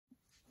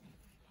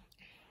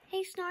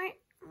Hey, Snort.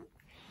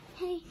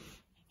 Hey,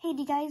 do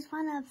you guys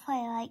want to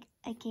play, like,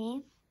 a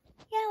game?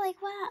 Yeah,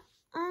 like what?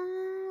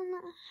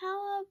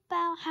 How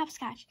about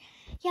hopscotch?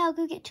 Yeah, I'll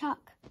go get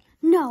chalk.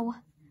 No.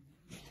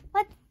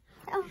 What?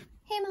 Oh,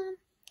 hey, Mom.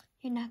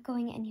 You're not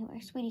going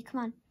anywhere, sweetie. Come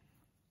on.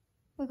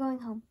 We're going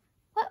home.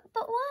 What?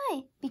 But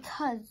why?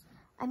 Because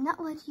I'm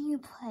not letting you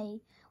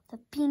play with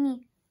a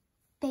beanie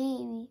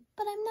baby.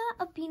 But I'm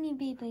not a beanie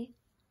baby.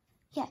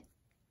 Yeah.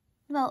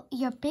 Well,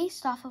 you're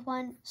based off of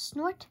one.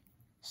 Snort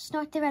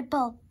the Red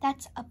Bull.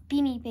 That's a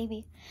beanie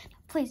baby.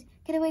 Please,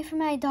 get away from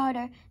my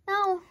daughter.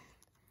 No.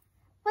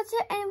 What's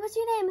your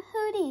name?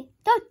 Hootie.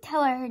 Don't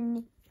tell her.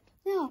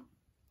 No.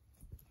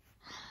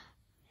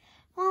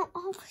 Well,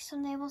 hopefully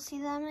someday we'll see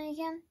them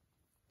again.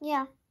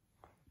 Yeah.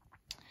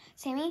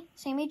 Sammy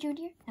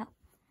Jr.? No.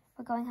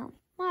 We're going home.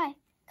 Why?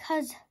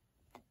 'Cause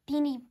the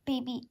beanie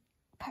baby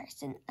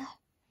person.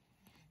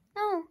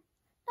 No,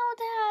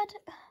 Dad.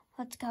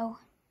 Let's go.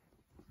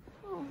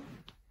 Oh.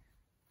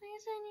 Why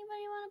does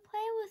anybody want to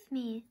play with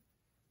me?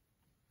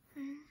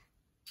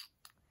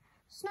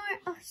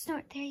 Snort. Oh,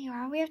 Snort, there you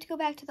are. We have to go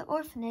back to the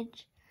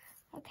orphanage.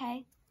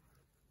 Okay.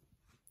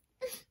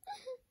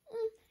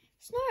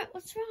 Snort,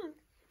 what's wrong?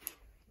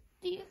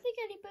 Do you think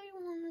anybody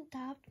will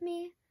adopt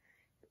me?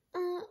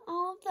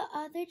 All of the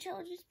other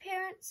children's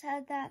parents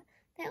said that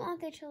they don't want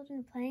their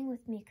children playing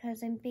with me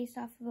because I'm based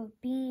off of a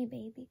beanie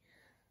baby.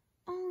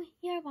 Oh,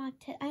 you're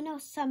wanted. I know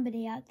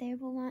somebody out there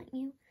will want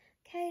you.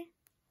 Okay?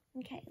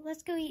 Okay,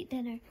 let's go eat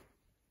dinner.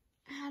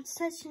 It's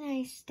such a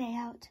nice day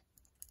out.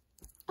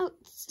 Oh,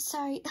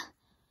 sorry.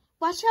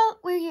 Watch out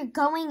where you're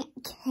going,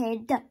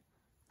 kid.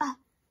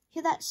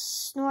 You're that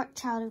Snort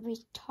child we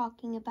were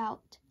talking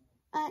about.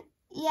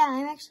 Yeah,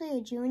 I'm actually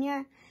a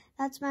junior.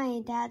 That's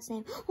my dad's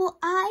name. Well,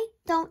 I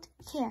don't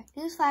care.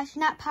 Newsflash,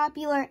 you're not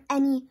popular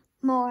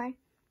anymore.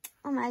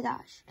 Oh my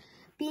gosh.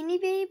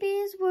 Beanie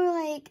Babies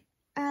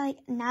are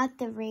not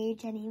the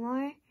rage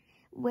anymore.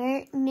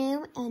 We're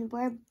new and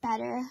we're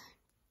better.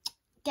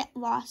 Get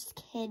lost,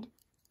 kid.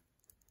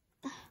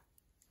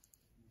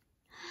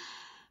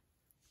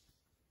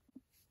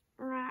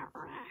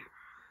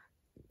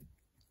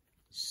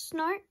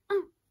 Snort?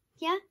 Oh,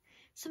 yeah?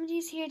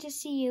 Somebody's here to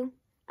see you.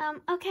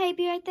 Okay,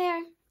 be right there.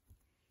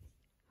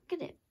 What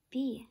could it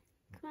be?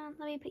 Come on,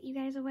 let me put you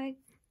guys away.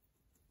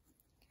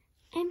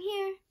 I'm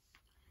here.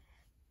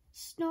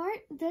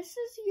 Snort, this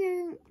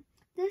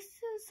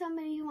is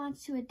somebody who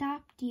wants to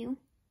adopt you.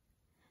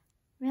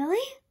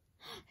 Really?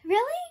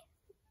 Really?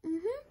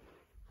 Mm-hmm.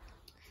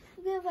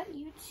 I'm gonna let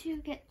you two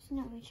get to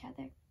know each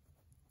other.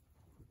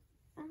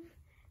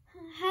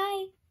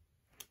 Hi.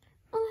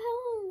 Oh,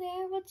 hello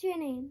there. What's your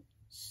name?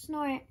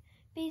 Snort,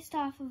 based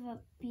off of a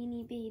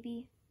beanie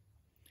baby.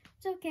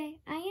 It's okay.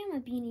 I am a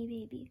beanie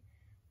baby.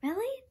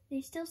 Really?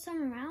 There's still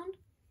some around?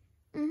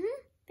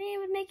 Mm-hmm. They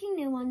were making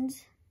new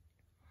ones.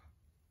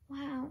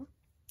 Wow.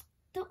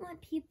 Don't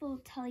let people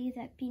tell you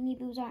that beanie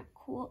boos aren't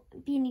cool.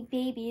 Beanie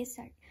babies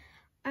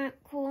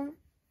aren't cool.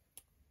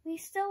 We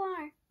still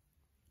are.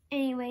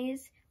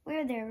 Anyways,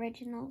 we're the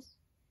originals.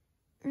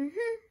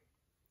 Mm-hmm.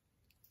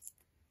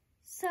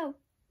 So,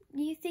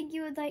 do you think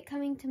you would like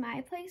coming to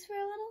my place for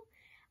a little?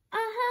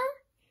 Uh-huh.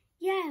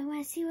 Yeah, I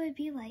want to see what it'd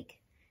be like.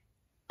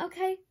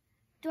 Okay.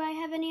 Do I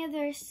have any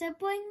other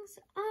siblings?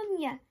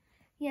 Yeah.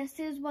 Yes,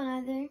 there's one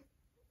other.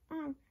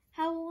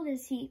 How old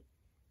is he?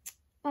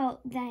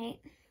 Well,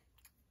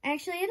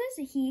 actually, it is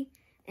a he.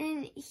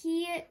 And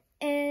he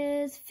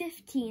is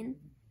 15.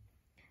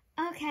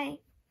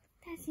 Okay.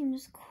 That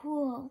seems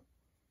cool.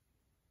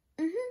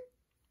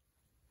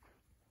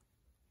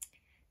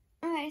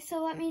 Alright,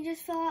 so let me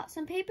just fill out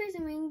some papers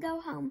and we can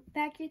go home.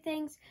 Pack your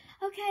things.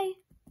 Okay.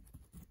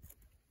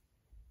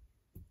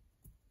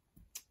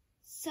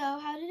 So,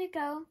 how did it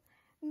go?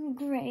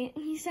 Great.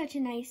 He's such a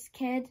nice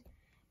kid.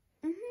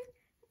 Oh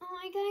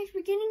my gosh,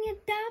 we're getting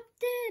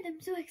adopted. I'm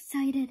so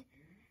excited.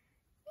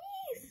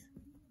 Yes.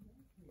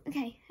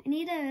 Okay, I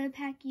need to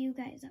pack you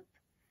guys up.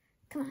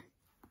 Come on.